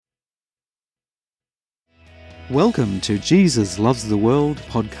Welcome to Jesus Loves the World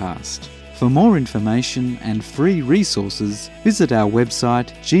podcast. For more information and free resources, visit our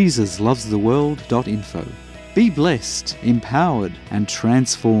website jesuslovestheworld.info. Be blessed, empowered, and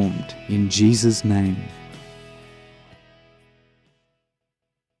transformed in Jesus' name.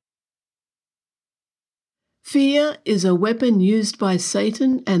 Fear is a weapon used by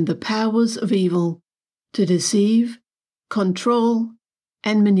Satan and the powers of evil to deceive, control,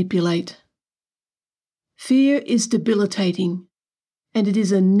 and manipulate. Fear is debilitating, and it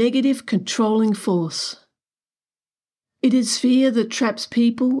is a negative controlling force. It is fear that traps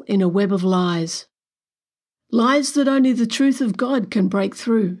people in a web of lies. Lies that only the truth of God can break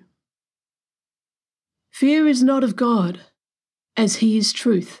through. Fear is not of God, as He is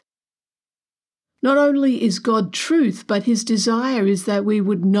truth. Not only is God truth, but His desire is that we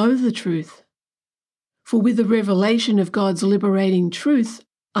would know the truth. For with the revelation of God's liberating truth,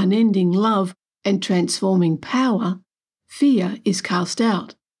 unending love, and transforming power, fear is cast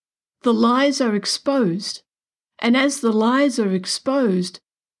out. The lies are exposed, and as the lies are exposed,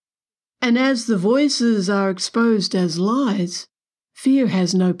 and as the voices are exposed as lies, fear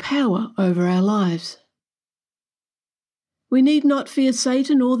has no power over our lives. We need not fear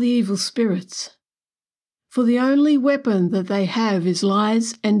Satan or the evil spirits, for the only weapon that they have is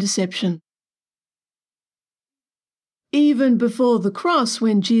lies and deception. Even before the cross,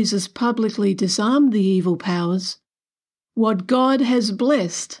 when Jesus publicly disarmed the evil powers, what God has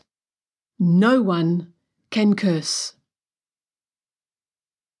blessed, no one can curse.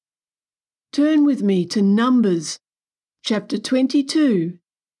 Turn with me to Numbers chapter 22,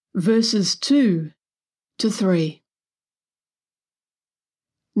 verses 2 to 3.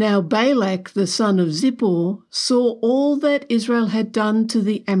 Now Balak the son of Zippor saw all that Israel had done to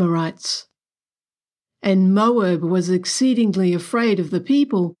the Amorites. And Moab was exceedingly afraid of the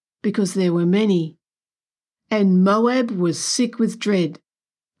people, because there were many. And Moab was sick with dread,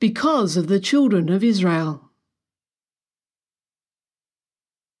 because of the children of Israel.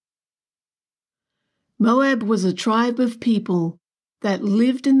 Moab was a tribe of people that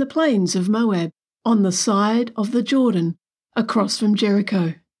lived in the plains of Moab, on the side of the Jordan, across from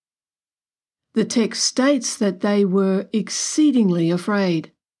Jericho. The text states that they were exceedingly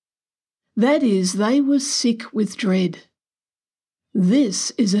afraid. That is, they were sick with dread.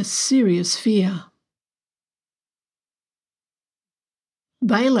 This is a serious fear.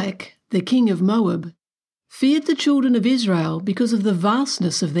 Balak, the king of Moab, feared the children of Israel because of the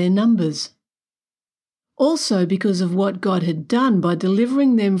vastness of their numbers. Also because of what God had done by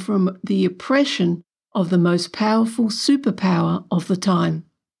delivering them from the oppression of the most powerful superpower of the time.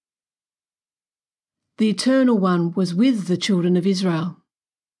 The Eternal One was with the children of Israel.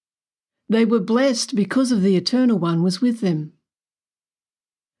 They were blessed because of the Eternal One was with them.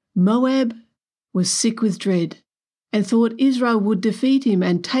 Moab was sick with dread and thought Israel would defeat him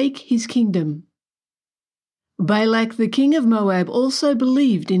and take his kingdom. Balak, the king of Moab, also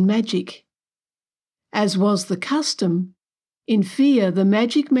believed in magic. As was the custom, in fear the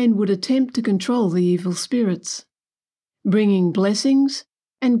magic men would attempt to control the evil spirits, bringing blessings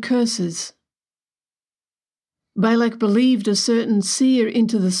and curses. Balak believed a certain seer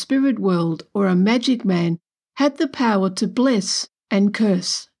into the spirit world or a magic man had the power to bless and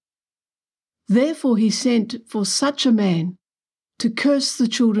curse. Therefore he sent for such a man to curse the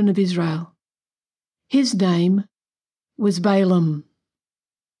children of Israel. His name was Balaam.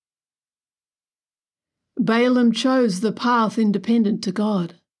 Balaam chose the path independent to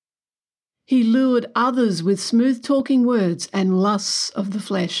God. He lured others with smooth-talking words and lusts of the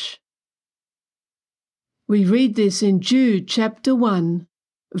flesh. We read this in Jude chapter 1,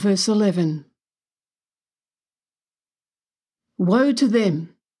 verse 11. Woe to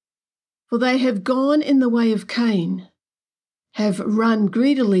them, for they have gone in the way of Cain, have run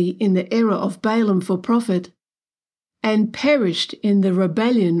greedily in the error of Balaam for profit, and perished in the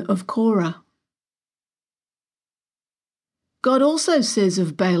rebellion of Korah. God also says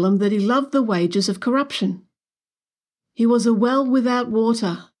of Balaam that he loved the wages of corruption. He was a well without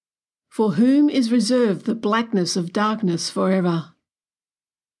water, for whom is reserved the blackness of darkness forever.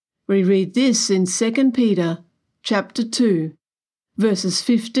 We read this in 2 Peter chapter 2, verses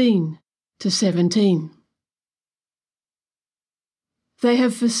 15 to 17. They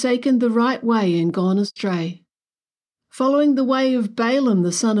have forsaken the right way and gone astray, following the way of Balaam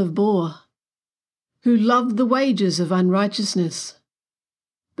the son of Beor, who loved the wages of unrighteousness.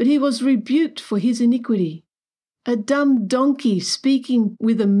 But he was rebuked for his iniquity. A dumb donkey speaking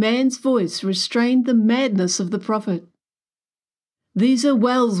with a man's voice restrained the madness of the prophet. These are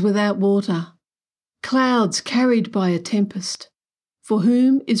wells without water, clouds carried by a tempest, for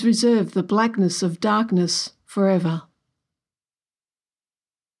whom is reserved the blackness of darkness forever.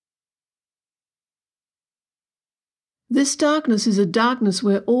 This darkness is a darkness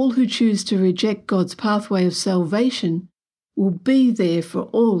where all who choose to reject God's pathway of salvation will be there for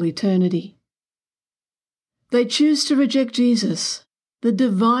all eternity. They choose to reject Jesus, the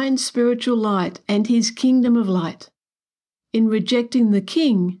divine spiritual light and his kingdom of light. In rejecting the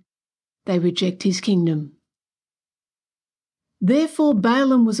King, they reject his kingdom. Therefore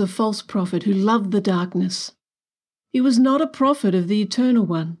Balaam was a false prophet who loved the darkness. He was not a prophet of the Eternal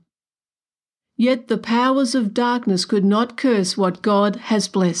One. Yet the powers of darkness could not curse what God has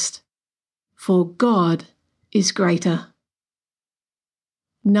blessed, for God is greater.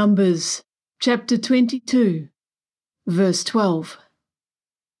 Numbers chapter 22, verse 12.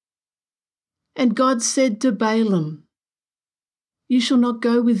 And God said to Balaam, "You shall not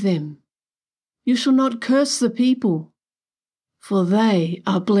go with them. You shall not curse the people, for they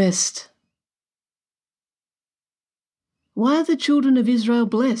are blessed." Why are the children of Israel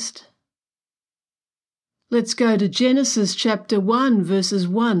blessed? Let's go to Genesis chapter 1, verses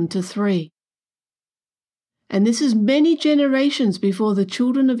 1 to 3. And this is many generations before the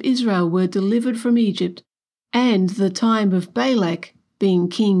children of Israel were delivered from Egypt and the time of Balak being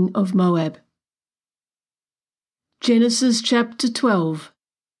king of Moab. Genesis chapter 12,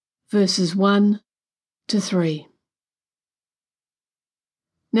 verses 1 to 3.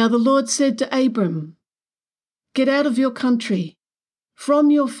 Now the Lord said to Abram, "Get out of your country,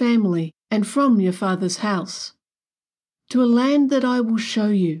 from your family, and from your father's house, to a land that I will show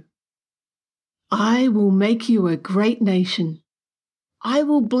you. I will make you a great nation. I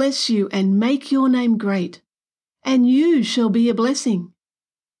will bless you and make your name great, and you shall be a blessing.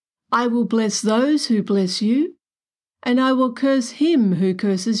 I will bless those who bless you, and I will curse him who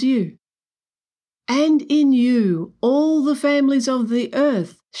curses you. And in you all the families of the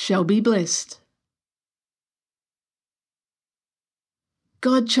earth shall be blessed."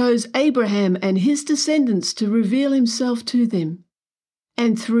 God chose Abraham and his descendants to reveal himself to them,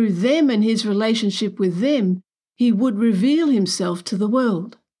 and through them and his relationship with them, he would reveal himself to the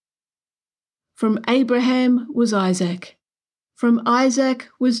world. From Abraham was Isaac, from Isaac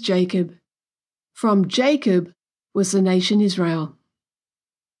was Jacob, from Jacob was the nation Israel.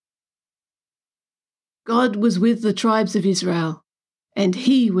 God was with the tribes of Israel, and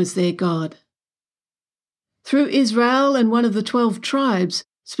he was their God. Through Israel and one of the 12 tribes,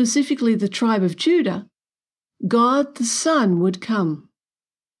 specifically the tribe of Judah, God the Son would come.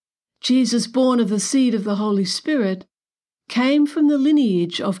 Jesus, born of the seed of the Holy Spirit, came from the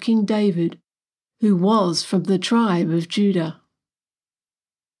lineage of King David, who was from the tribe of Judah.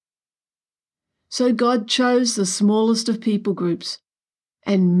 So God chose the smallest of people groups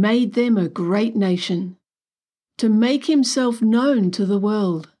and made them a great nation, to make himself known to the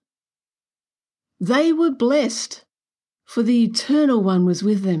world. They were blessed, for the Eternal One was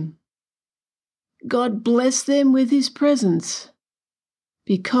with them. God blessed them with his presence,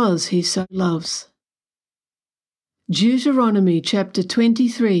 because he so loves. Deuteronomy chapter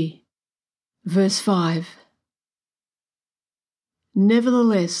 23, verse 5.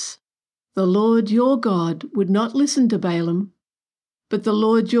 Nevertheless, the Lord your God would not listen to Balaam, but the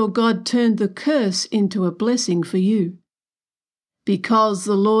Lord your God turned the curse into a blessing for you, because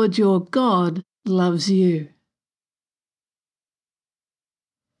the Lord your God loves you.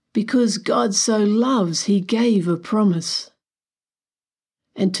 Because God so loves, he gave a promise.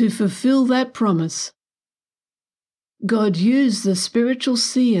 And to fulfill that promise, God used the spiritual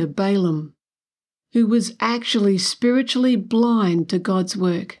seer Balaam, who was actually spiritually blind to God's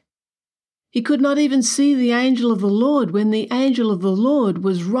work. He could not even see the angel of the Lord when the angel of the Lord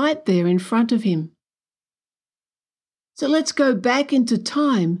was right there in front of him. So let's go back into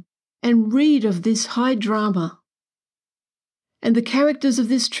time and read of this high drama. And the characters of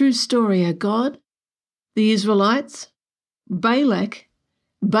this true story are God, the Israelites, Balak,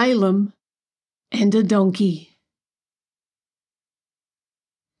 Balaam, and a donkey.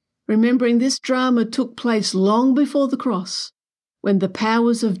 Remembering this drama took place long before the cross, when the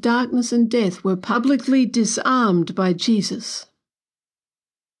powers of darkness and death were publicly disarmed by Jesus.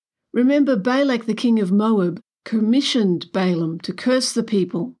 Remember, Balak the king of Moab commissioned Balaam to curse the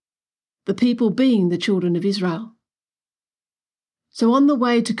people being the children of Israel. So on the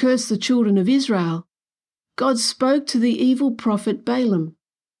way to curse the children of Israel, God spoke to the evil prophet Balaam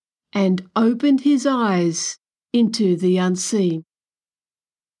and opened his eyes into the unseen.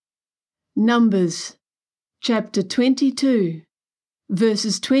 Numbers chapter 22,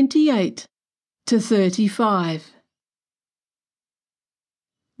 verses 28 to 35.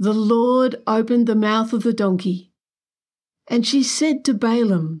 The Lord opened the mouth of the donkey, and she said to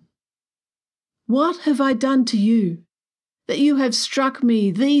Balaam, What have I done to you, that you have struck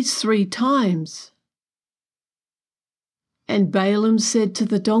me these 3 times? And Balaam said to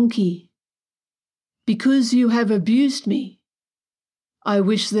the donkey, Because you have abused me, I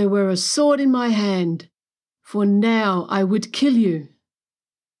wish there were a sword in my hand, for now I would kill you.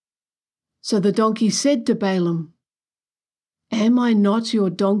 So the donkey said to Balaam, Am I not your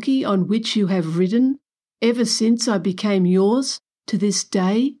donkey on which you have ridden ever since I became yours to this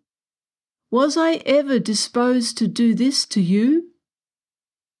day? Was I ever disposed to do this to you?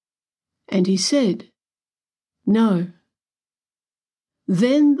 And he said, No.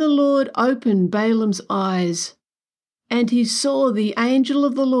 Then the Lord opened Balaam's eyes, and he saw the angel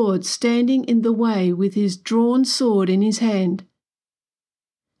of the Lord standing in the way with his drawn sword in his hand.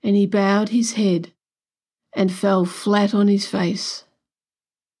 And he bowed his head and fell flat on his face.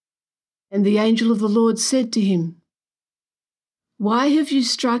 And the angel of the Lord said to him, Why have you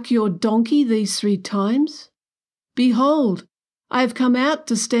struck your donkey these 3 times? Behold, I have come out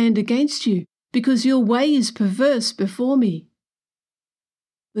to stand against you, because your way is perverse before me.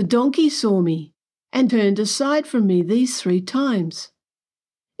 The donkey saw me and turned aside from me these 3 times.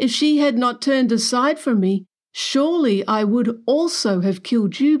 If she had not turned aside from me, surely I would also have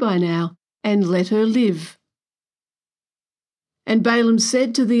killed you by now and let her live. And Balaam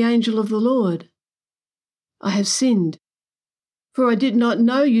said to the angel of the Lord, I have sinned, for I did not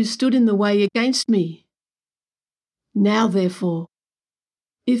know you stood in the way against me. Now therefore,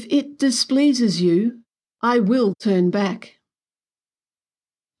 if it displeases you, I will turn back.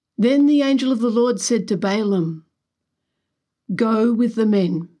 Then the angel of the Lord said to Balaam, Go with the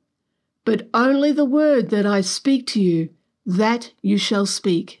men, but only the word that I speak to you, that you shall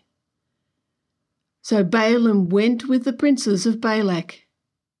speak. So Balaam went with the princes of Balak.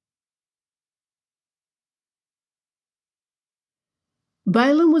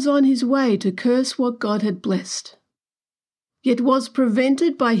 Balaam was on his way to curse what God had blessed, yet was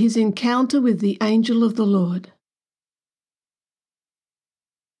prevented by his encounter with the angel of the Lord.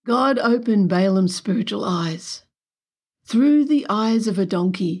 God opened Balaam's spiritual eyes through the eyes of a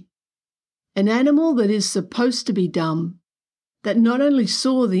donkey, an animal that is supposed to be dumb, that not only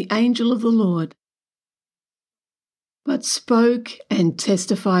saw the angel of the Lord, but spoke and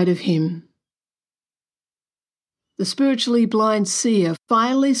testified of him. The spiritually blind seer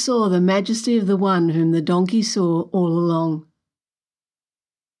finally saw the majesty of the one whom the donkey saw all along.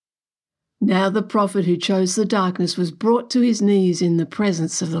 Now the prophet who chose the darkness was brought to his knees in the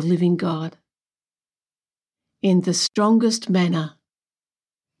presence of the living God. In the strongest manner,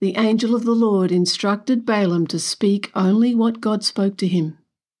 the angel of the Lord instructed Balaam to speak only what God spoke to him.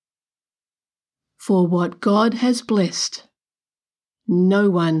 For what God has blessed, no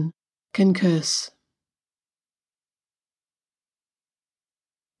one can curse.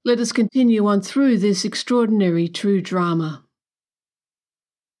 Let us continue on through this extraordinary true drama.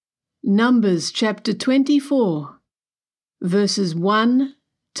 Numbers chapter 24, verses 1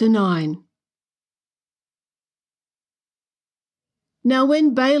 to 9. Now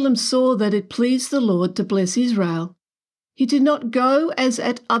when Balaam saw that it pleased the Lord to bless Israel, he did not go as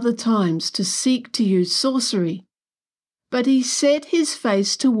at other times to seek to use sorcery, but he set his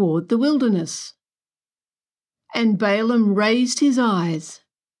face toward the wilderness. And Balaam raised his eyes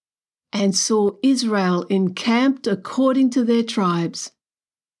and saw Israel encamped according to their tribes,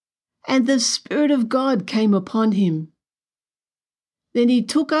 and the Spirit of God came upon him. Then he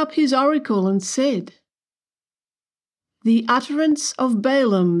took up his oracle and said, The utterance of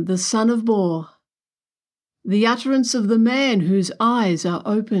Balaam the son of Beor, the utterance of the man whose eyes are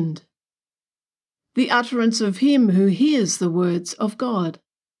opened, the utterance of him who hears the words of God,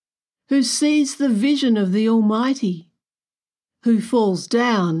 who sees the vision of the Almighty, who falls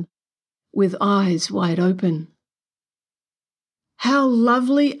down with eyes wide open. How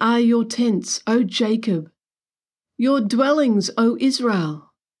lovely are your tents, O Jacob, your dwellings, O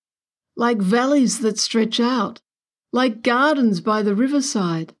Israel, like valleys that stretch out, like gardens by the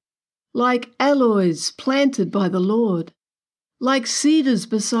riverside, like aloes planted by the Lord, like cedars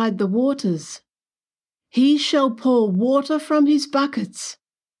beside the waters. He shall pour water from his buckets,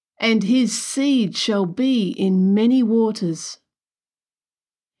 and his seed shall be in many waters.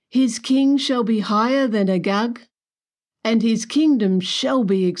 His king shall be higher than Agag, and his kingdom shall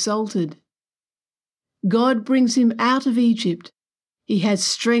be exalted. God brings him out of Egypt. He has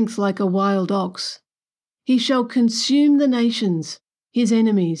strength like a wild ox. He shall consume the nations, his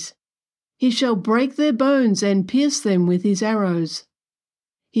enemies. He shall break their bones and pierce them with his arrows.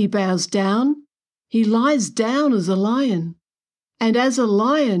 He bows down, he lies down as a lion, and as a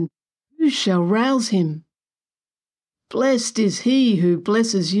lion, who shall rouse him? Blessed is he who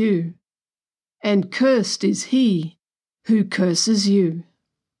blesses you, and cursed is he who curses you.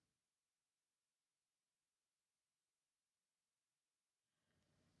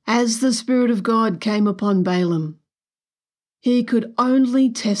 As the Spirit of God came upon Balaam, he could only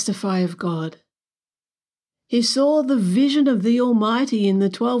testify of God. He saw the vision of the Almighty in the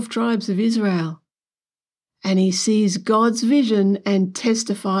 12 tribes of Israel, and he sees God's vision and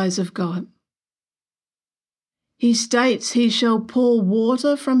testifies of God. He states he shall pour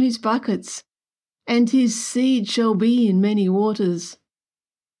water from his buckets, and his seed shall be in many waters.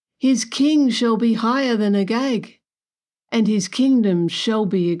 His king shall be higher than Agag, and his kingdom shall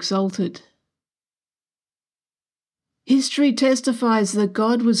be exalted. History testifies that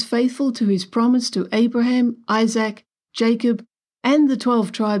God was faithful to his promise to Abraham, Isaac, Jacob, and the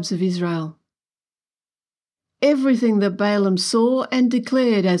 12 tribes of Israel. Everything that Balaam saw and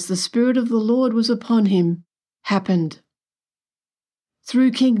declared as the Spirit of the Lord was upon him happened.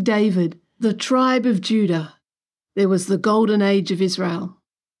 Through King David, the tribe of Judah, there was the golden age of Israel.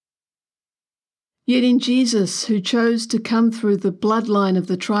 Yet in Jesus, who chose to come through the bloodline of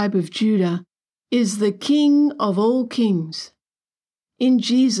the tribe of Judah, is the King of all kings. In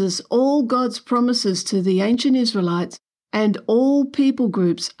Jesus, all God's promises to the ancient Israelites and all people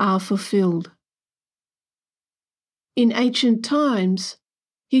groups are fulfilled. In ancient times,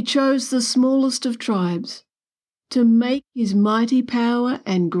 he chose the smallest of tribes to make his mighty power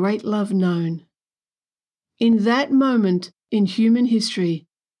and great love known. In that moment in human history,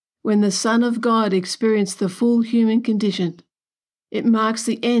 when the Son of God experienced the full human condition, it marks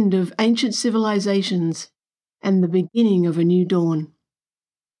the end of ancient civilizations and the beginning of a new dawn.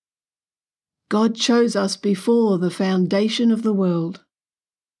 God chose us before the foundation of the world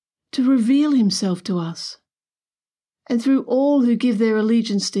to reveal himself to us, and through all who give their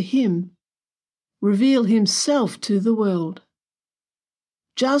allegiance to him, reveal himself to the world,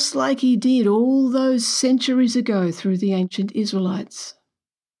 just like he did all those centuries ago through the ancient Israelites.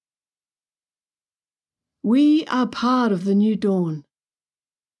 We are part of the new dawn.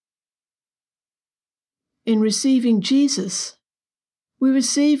 In receiving Jesus, we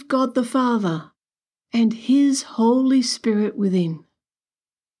receive God the Father and his Holy Spirit within.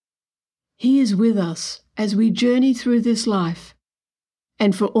 He is with us as we journey through this life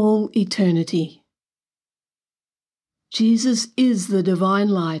and for all eternity. Jesus is the divine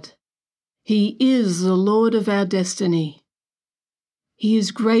light. He is the Lord of our destiny. He is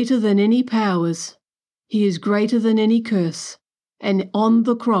greater than any powers. He is greater than any curse, and on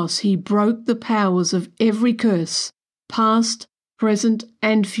the cross he broke the powers of every curse, past, present,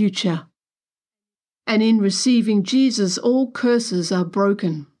 and future. And in receiving Jesus, all curses are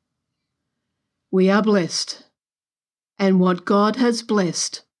broken. We are blessed, and what God has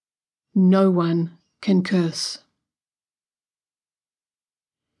blessed, no one can curse.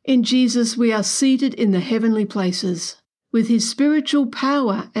 In Jesus we are seated in the heavenly places, with his spiritual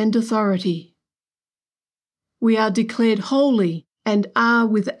power and authority. We are declared holy and are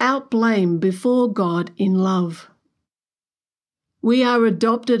without blame before God in love. We are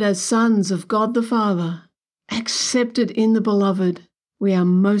adopted as sons of God the Father, accepted in the Beloved. We are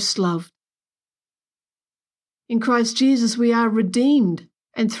most loved. In Christ Jesus we are redeemed,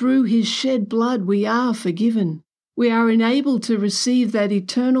 and through his shed blood we are forgiven. We are enabled to receive that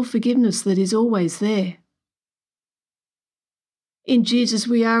eternal forgiveness that is always there. In Jesus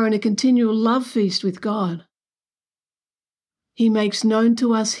we are in a continual love feast with God. He makes known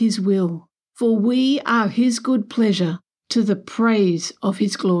to us his will, for we are his good pleasure to the praise of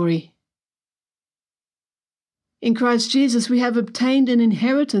his glory. In Christ Jesus we have obtained an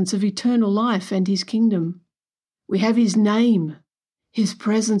inheritance of eternal life and his kingdom. We have his name, his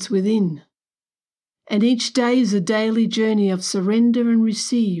presence within. And each day is a daily journey of surrender and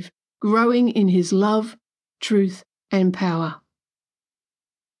receive, growing in his love, truth, and power.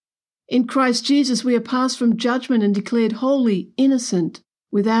 In Christ Jesus we are passed from judgment and declared holy, innocent,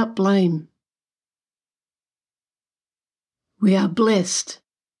 without blame. We are blessed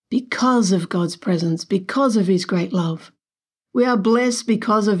because of God's presence, because of his great love. We are blessed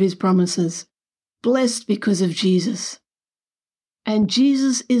because of his promises, blessed because of Jesus. And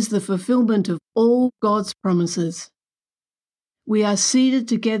Jesus is the fulfillment of all God's promises. We are seated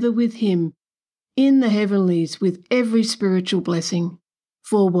together with him in the heavenlies with every spiritual blessing.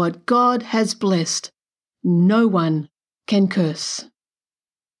 For what God has blessed, no one can curse.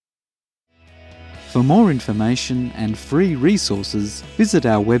 For more information and free resources, visit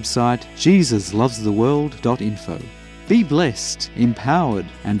our website jesuslovestheworld.info. Be blessed, empowered,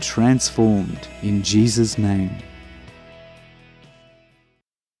 and transformed in Jesus' name.